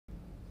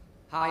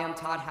Hi, I'm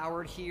Todd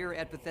Howard here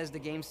at Bethesda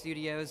Game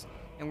Studios,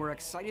 and we're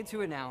excited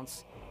to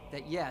announce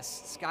that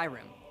yes,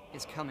 Skyrim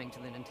is coming to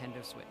the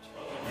Nintendo Switch.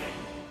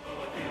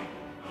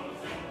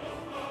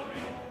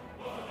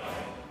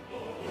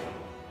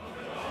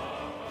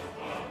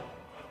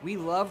 We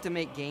love to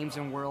make games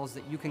and worlds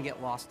that you can get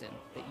lost in,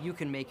 that you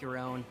can make your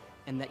own,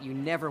 and that you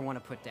never want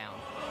to put down.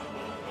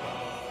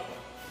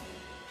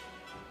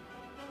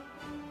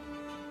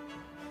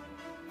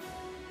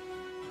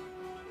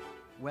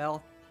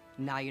 Well,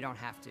 now you don't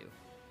have to.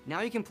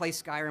 Now you can play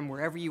Skyrim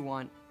wherever you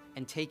want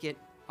and take it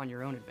on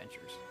your own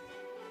adventures.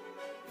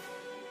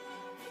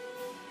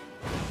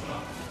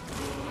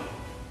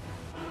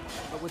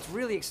 But what's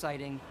really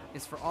exciting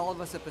is for all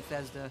of us at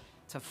Bethesda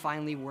to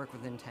finally work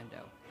with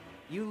Nintendo.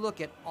 You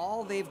look at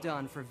all they've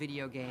done for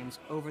video games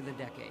over the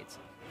decades.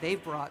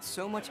 They've brought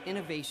so much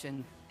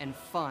innovation and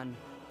fun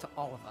to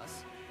all of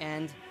us,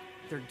 and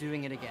they're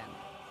doing it again.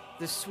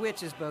 The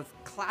Switch is both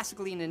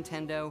classically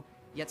Nintendo,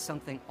 yet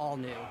something all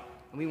new,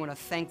 and we want to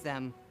thank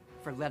them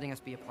for letting us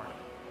be a part of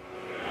it.